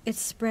 It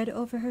spread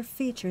over her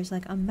features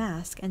like a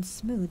mask and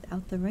smoothed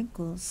out the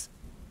wrinkles.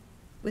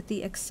 With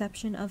the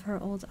exception of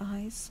her old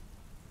eyes,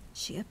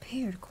 she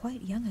appeared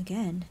quite young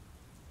again.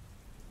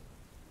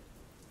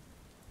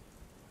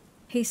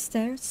 He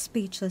stared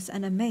speechless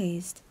and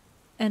amazed,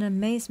 an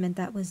amazement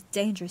that was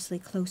dangerously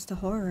close to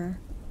horror.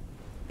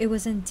 It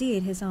was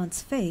indeed his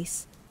aunt's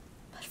face,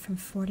 but from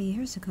 40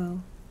 years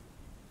ago.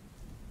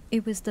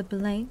 It was the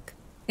blank,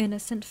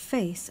 innocent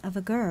face of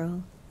a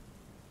girl.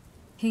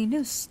 He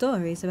knew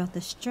stories about the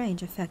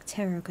strange effect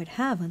terror could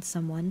have on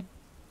someone.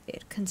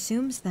 It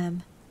consumes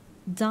them,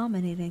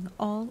 dominating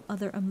all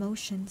other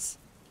emotions.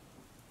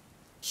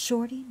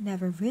 Shorty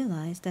never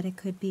realized that it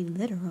could be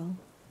literal,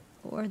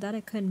 or that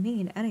it could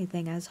mean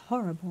anything as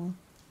horrible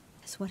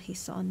as what he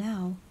saw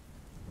now.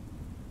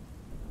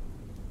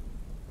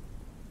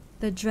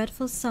 The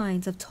dreadful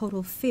signs of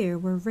total fear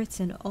were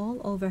written all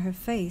over her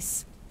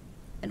face,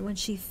 and when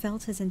she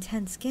felt his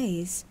intense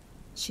gaze,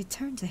 she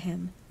turned to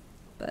him,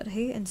 but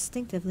he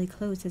instinctively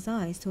closed his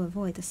eyes to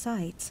avoid the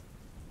sight.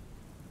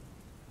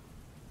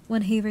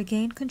 When he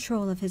regained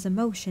control of his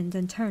emotions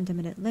and turned a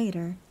minute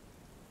later,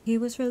 he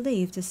was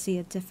relieved to see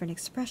a different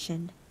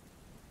expression.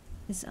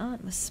 His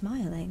aunt was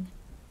smiling,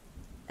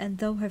 and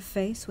though her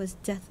face was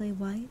deathly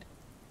white,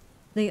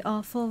 the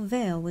awful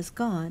veil was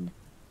gone,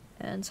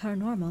 and her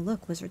normal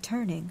look was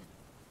returning.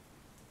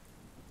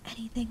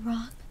 Anything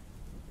wrong?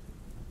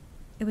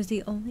 It was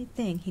the only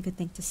thing he could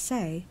think to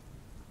say,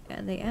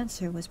 and the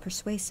answer was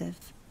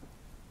persuasive.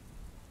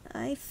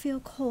 I feel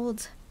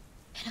cold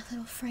and a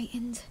little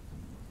frightened,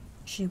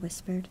 she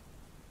whispered.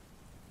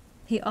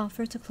 He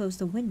offered to close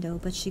the window,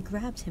 but she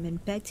grabbed him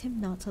and begged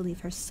him not to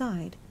leave her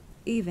side,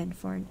 even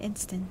for an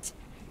instant.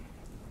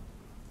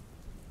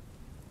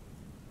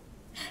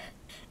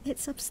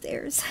 It's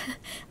upstairs,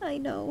 I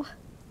know,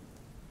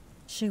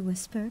 she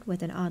whispered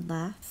with an odd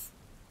laugh.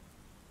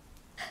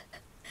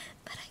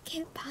 But I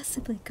can't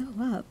possibly go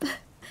up.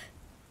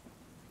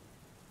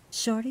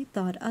 Shorty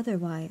thought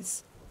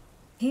otherwise.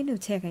 He knew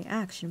taking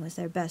action was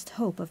their best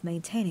hope of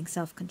maintaining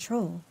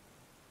self-control.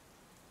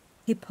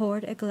 He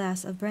poured a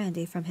glass of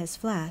brandy from his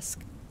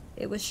flask.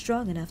 It was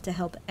strong enough to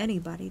help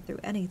anybody through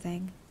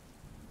anything.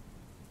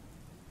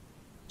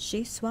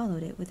 She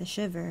swallowed it with a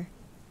shiver.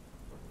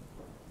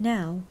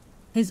 Now,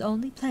 his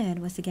only plan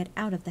was to get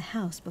out of the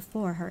house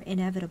before her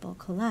inevitable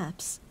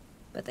collapse,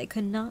 but they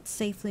could not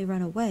safely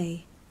run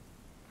away.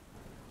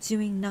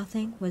 Doing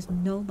nothing was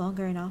no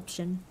longer an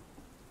option.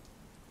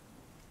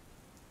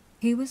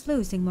 He was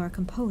losing more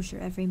composure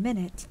every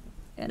minute,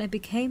 and it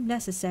became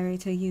necessary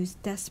to use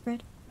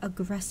desperate,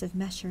 aggressive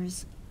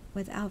measures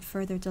without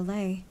further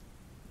delay.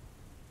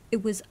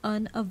 It was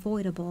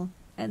unavoidable,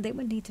 and they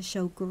would need to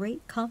show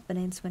great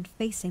confidence when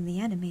facing the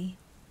enemy.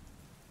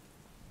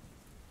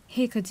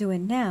 He could do it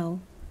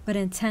now, but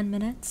in 10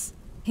 minutes,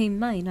 he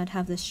might not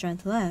have the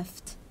strength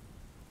left.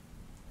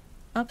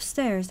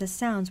 Upstairs, the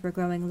sounds were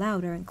growing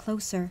louder and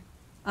closer,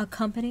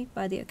 accompanied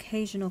by the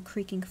occasional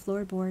creaking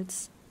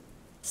floorboards.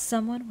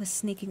 Someone was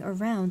sneaking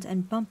around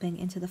and bumping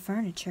into the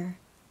furniture.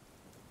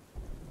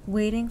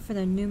 Waiting for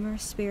the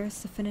numerous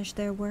spirits to finish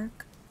their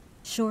work,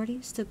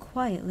 Shorty stood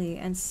quietly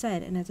and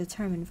said in a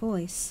determined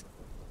voice,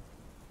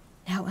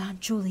 "Now, Aunt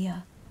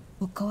Julia,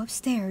 we'll go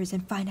upstairs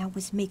and find out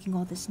what's making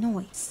all this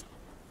noise.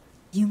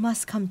 You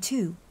must come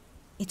too.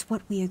 It's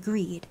what we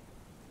agreed."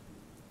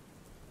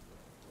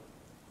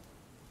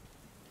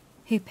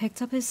 He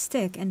picked up his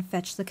stick and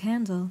fetched the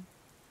candle.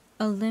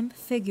 A limp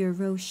figure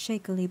rose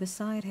shakily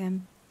beside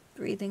him.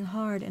 Breathing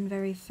hard and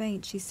very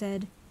faint, she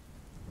said,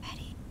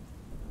 "Ready?"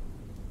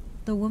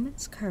 The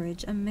woman's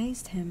courage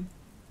amazed him.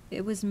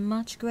 It was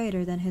much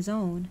greater than his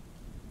own.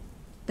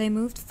 They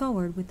moved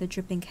forward with the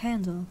dripping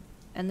candle,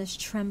 and this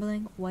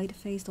trembling,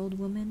 white-faced old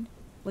woman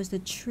was the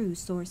true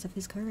source of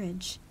his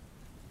courage.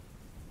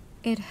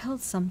 It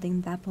held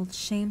something that both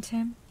shamed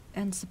him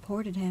and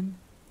supported him.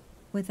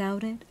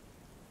 Without it,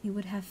 he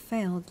would have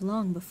failed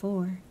long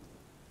before.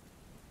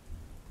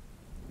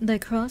 They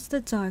crossed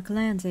the dark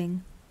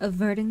landing,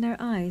 averting their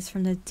eyes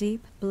from the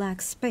deep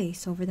black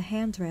space over the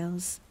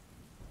handrails.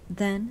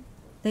 Then,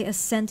 they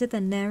ascended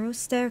the narrow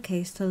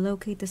staircase to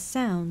locate the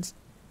sounds,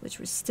 which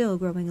were still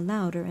growing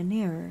louder and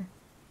nearer.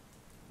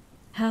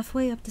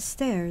 Halfway up the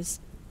stairs,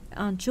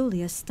 Aunt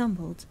Julia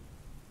stumbled,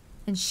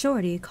 and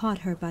Shorty caught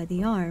her by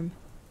the arm.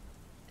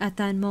 At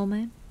that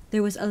moment,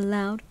 there was a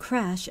loud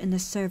crash in the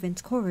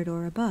servants'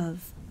 corridor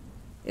above.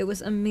 It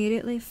was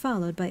immediately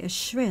followed by a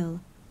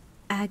shrill,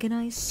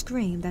 agonized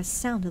scream that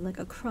sounded like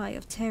a cry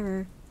of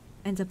terror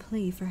and a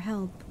plea for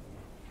help,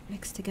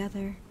 mixed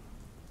together.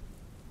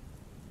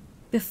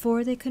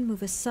 Before they could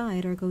move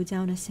aside or go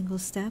down a single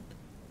step,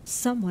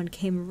 someone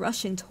came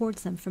rushing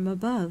towards them from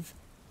above,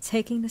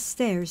 taking the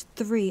stairs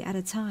 3 at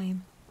a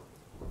time.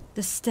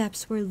 The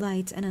steps were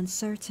light and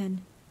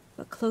uncertain,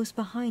 but close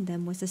behind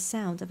them was the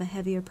sound of a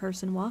heavier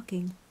person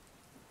walking,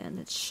 and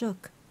it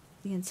shook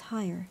the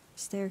entire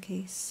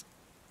staircase.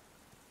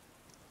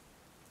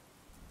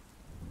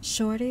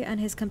 Shorty and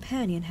his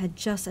companion had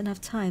just enough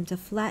time to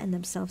flatten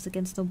themselves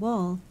against the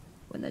wall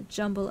when the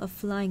jumble of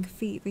flying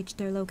feet reached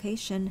their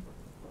location.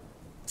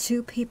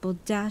 2 people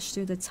dashed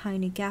through the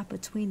tiny gap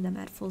between them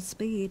at full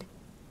speed.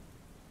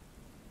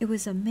 It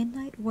was a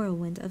midnight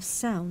whirlwind of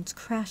sounds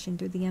crashing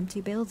through the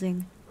empty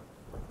building.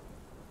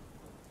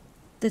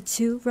 The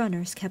 2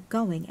 runners kept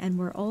going and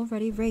were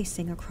already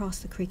racing across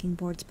the creaking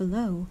boards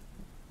below.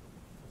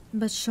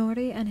 But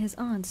Shorty and his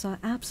aunt saw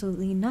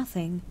absolutely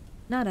nothing.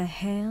 Not a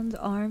hand,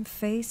 arm,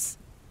 face,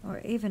 or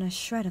even a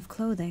shred of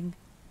clothing.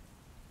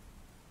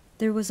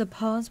 There was a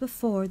pause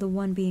before the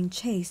one being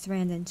chased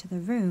ran into the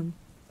room,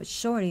 which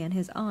Shorty and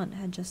his aunt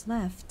had just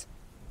left.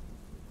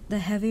 The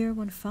heavier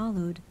one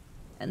followed,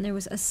 and there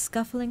was a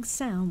scuffling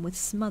sound with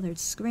smothered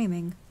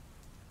screaming.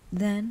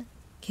 Then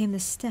came the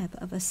step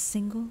of a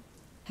single,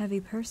 heavy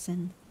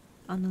person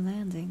on the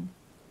landing.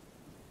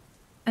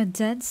 A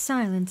dead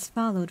silence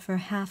followed for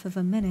half of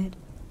a minute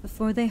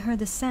before they heard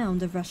the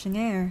sound of rushing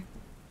air.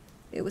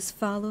 It was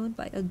followed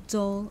by a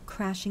dull,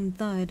 crashing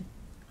thud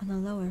on the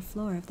lower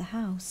floor of the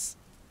house.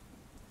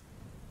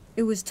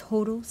 It was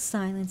total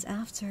silence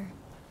after.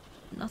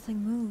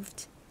 Nothing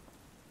moved.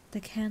 The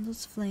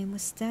candle's flame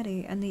was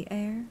steady and the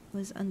air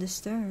was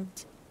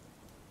undisturbed.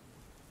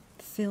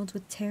 Filled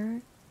with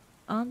terror,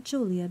 Aunt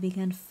Julia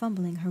began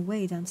fumbling her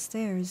way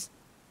downstairs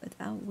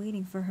without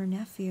waiting for her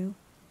nephew.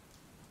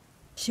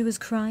 She was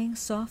crying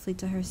softly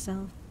to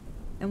herself,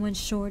 and when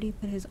Shorty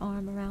put his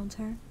arm around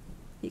her,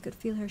 he could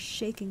feel her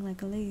shaking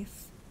like a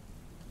leaf.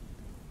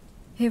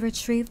 He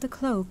retrieved the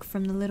cloak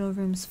from the little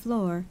room's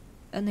floor,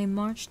 and they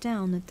marched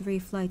down the 3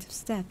 flights of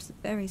steps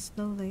very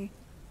slowly,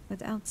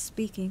 without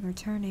speaking or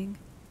turning.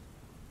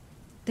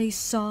 They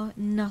saw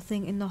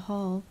nothing in the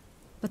hall,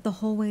 but the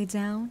whole way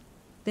down,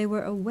 they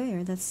were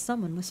aware that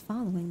someone was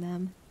following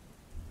them.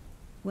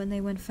 When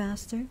they went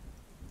faster,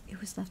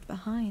 it was left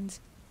behind,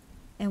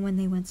 and when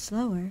they went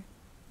slower,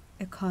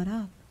 it caught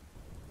up.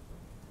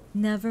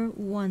 Never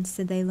once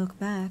did they look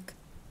back.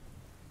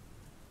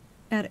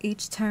 At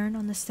each turn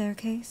on the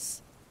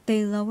staircase,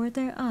 they lowered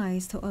their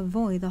eyes to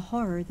avoid the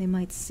horror they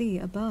might see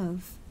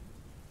above.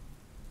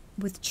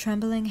 With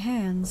trembling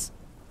hands,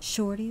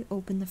 Shorty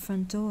opened the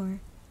front door.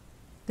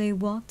 They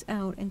walked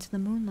out into the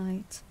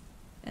moonlight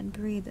and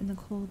breathed in the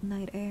cold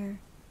night air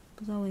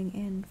blowing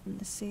in from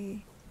the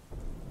sea.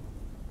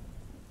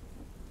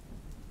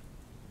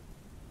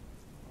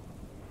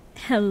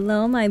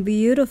 Hello, my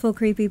beautiful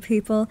creepy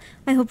people.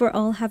 I hope we're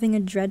all having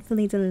a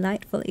dreadfully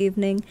delightful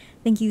evening.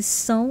 Thank you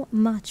so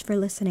much for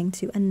listening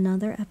to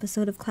another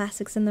episode of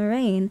Classics in the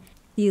Rain.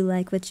 If you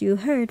like what you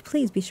heard,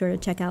 please be sure to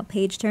check out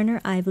Paige Turner.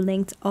 I've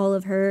linked all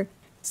of her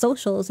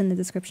socials in the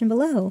description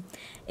below.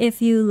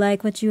 If you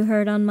like what you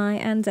heard on my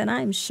end, and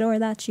I'm sure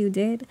that you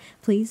did,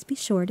 please be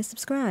sure to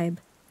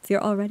subscribe. If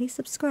you're already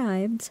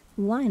subscribed,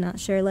 why not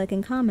share, like,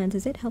 and comment,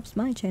 as it helps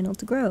my channel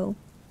to grow.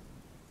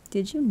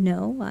 Did you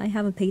know I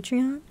have a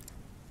Patreon?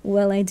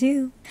 Well, I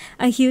do.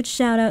 A huge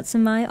shout out to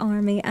my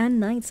army and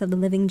Knights of the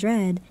Living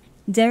Dread: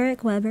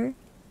 Derek Weber,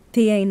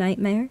 PA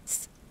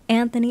Nightmares,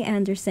 Anthony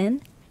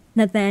Anderson,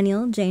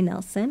 Nathaniel J.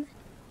 Nelson,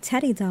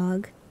 Teddy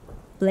Dog,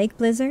 Blake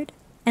Blizzard,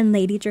 and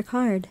Lady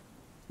Dracard.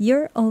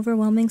 Your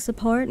overwhelming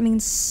support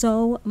means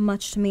so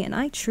much to me, and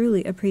I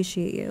truly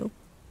appreciate you.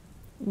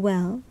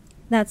 Well,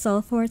 that's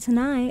all for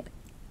tonight.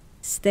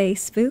 Stay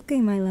spooky,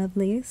 my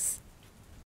lovelies.